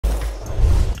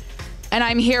And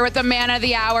I'm here with the man of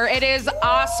the hour. It is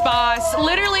Aspas,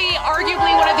 literally,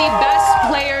 arguably one of the best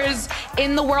players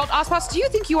in the world. Aspas, do you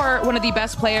think you are one of the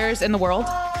best players in the world?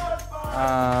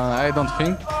 I don't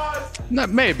think. No,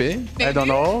 maybe. I don't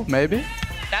know. Maybe.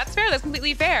 That's fair. That's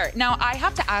completely fair. Now, I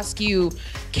have to ask you,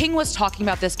 King was talking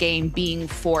about this game being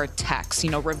for Tex, you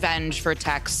know, revenge for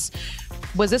Tex.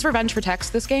 Was this revenge for Tex,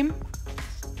 this game?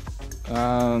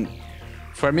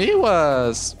 For me, it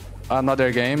was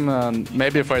another game.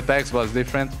 Maybe for Tex was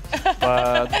different,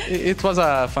 but it was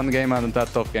a fun game and a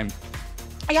tough game.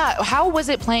 Yeah, how was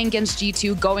it playing against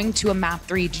G2, going to a map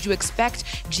 3? Did you expect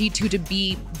G2 to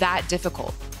be that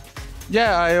difficult?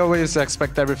 Yeah, I always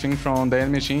expect everything from the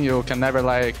enemy team. You can never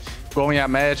like go in a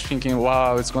match thinking,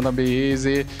 wow, it's gonna be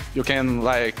easy. You can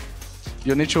like,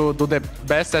 you need to do the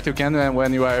best that you can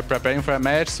when you are preparing for a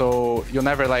match, so you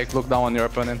never like look down on your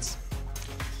opponents.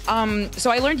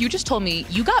 So I learned, you just told me,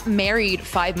 you got married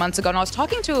 5 months ago, and I was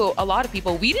talking to a lot of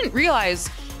people. We didn't realize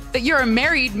that you're a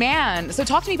married man. So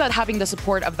talk to me about having the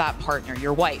support of that partner,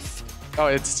 your wife. Oh,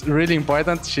 it's really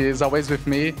important. She's always with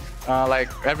me. Like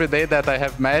every day that I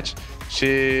have match,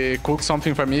 she cooks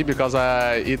something for me because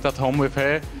I eat at home with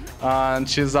her. And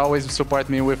she's always support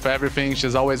me with everything.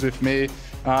 She's always with me.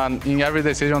 In every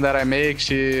decision that I make,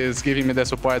 she's giving me the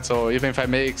support. So even if I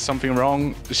make something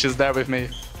wrong, she's there with me.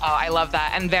 Oh, I love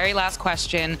that. And very last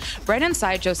question. Brennan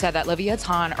Sideshow said that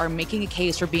Leviatan are making a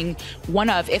case for being one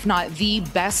of, if not the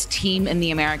best team in the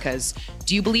Americas.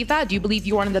 Do you believe that? Do you believe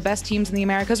you're one of the best teams in the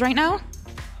Americas right now?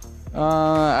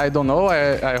 I don't know.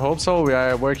 I hope so. We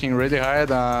are working really hard,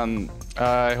 and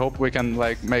I hope we can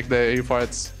like make the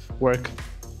efforts work.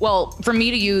 Well, from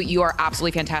me to you, you are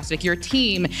absolutely fantastic. Your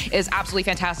team is absolutely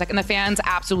fantastic, and the fans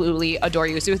absolutely adore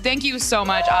you. So thank you so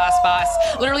much, Aspas.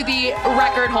 Literally the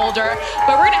record holder.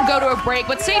 But we're gonna go to a break,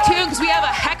 but stay tuned because we have a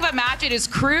heck of a match. It is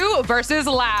Crew versus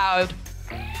Loud.